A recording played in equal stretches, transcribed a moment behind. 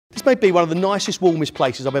This may be one of the nicest, warmest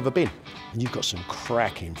places I've ever been. And you've got some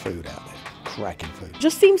cracking food out there. Cracking food.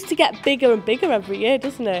 Just seems to get bigger and bigger every year,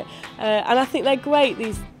 doesn't it? And I think they're great,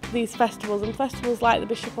 these festivals, and festivals like the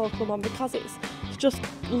Bishop Auckland one, because it's just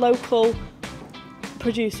local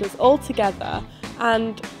producers all together,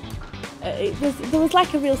 and there was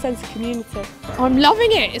like a real sense of community. I'm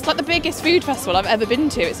loving it. It's like the biggest food festival I've ever been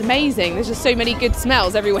to. It's amazing. There's just so many good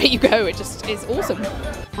smells everywhere you go. It's awesome.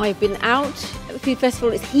 I've been out at the food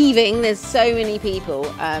festival. It's heaving. There's so many people.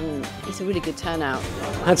 It's a really good turnout.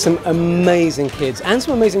 Had some amazing kids and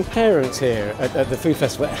some amazing parents here at the food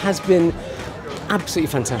festival. It has been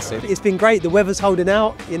absolutely fantastic. It's been great. The weather's holding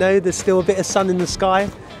out. You know, there's still a bit of sun in the sky,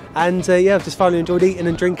 and yeah, I've just thoroughly enjoyed eating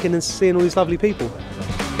and drinking and seeing all these lovely people.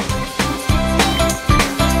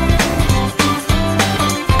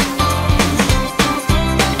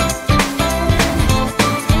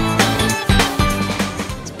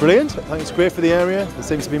 Brilliant. I think it's great for the area. There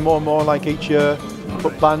seems to be more and more like each year,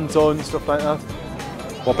 put bands on, stuff like that.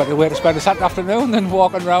 What better way to spend a Saturday afternoon than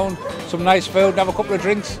walking around, some nice food, have a couple of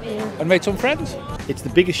drinks and make some friends. It's the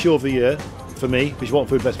biggest show of the year for me, Bishop Auckland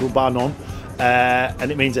Food Festival, bar none. And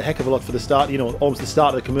it means a heck of a lot for the start, you know, almost the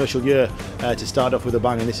start of the commercial year to start off with a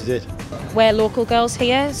bang, and this is it. We're local girls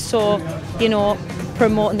here, so, you know,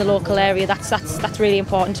 promoting the local area, that's really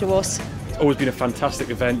important to us. Always been a fantastic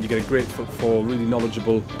event. You get a great footfall, really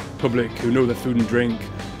knowledgeable public who know their food and drink,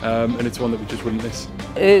 and it's one that we just wouldn't miss.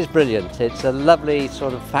 It is brilliant. It's a lovely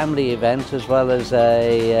sort of family event, as well as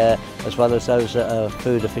those that are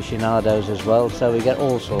food aficionados as well. So we get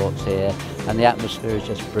all sorts here, and the atmosphere is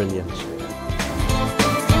just brilliant.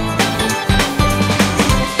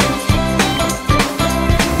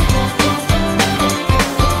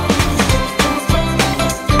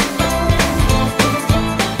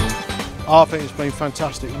 I think it's been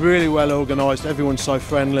fantastic, really well organised, everyone's so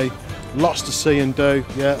friendly, lots to see and do,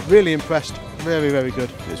 yeah, really impressed, very, very good.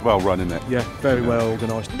 It's well run, isn't it? Yeah, very well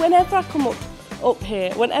organised. Whenever I come up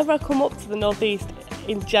here, whenever I come up to the North East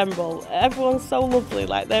in general, everyone's so lovely,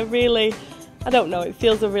 like they're really, I don't know, it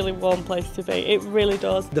feels a really warm place to be, it really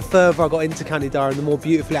does. The further I got into County Durham, the more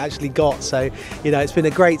beautiful it actually got, so, you know, it's been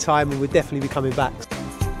a great time and we'll definitely be coming back.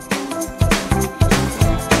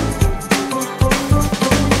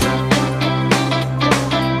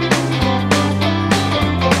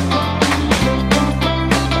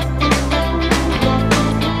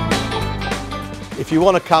 If you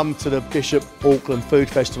want to come to the Bishop Auckland Food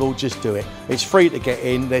Festival, just do it. It's free to get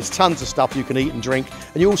in, there's tons of stuff you can eat and drink,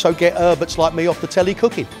 and you also get herberts like me off the telly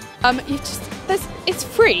cooking. It's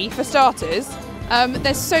free for starters.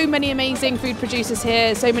 There's so many amazing food producers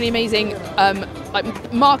here, so many amazing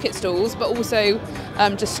like market stalls, but also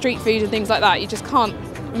just street food and things like that. You just can't,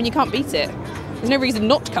 I mean, you can't beat it. There's no reason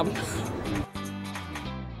not to come.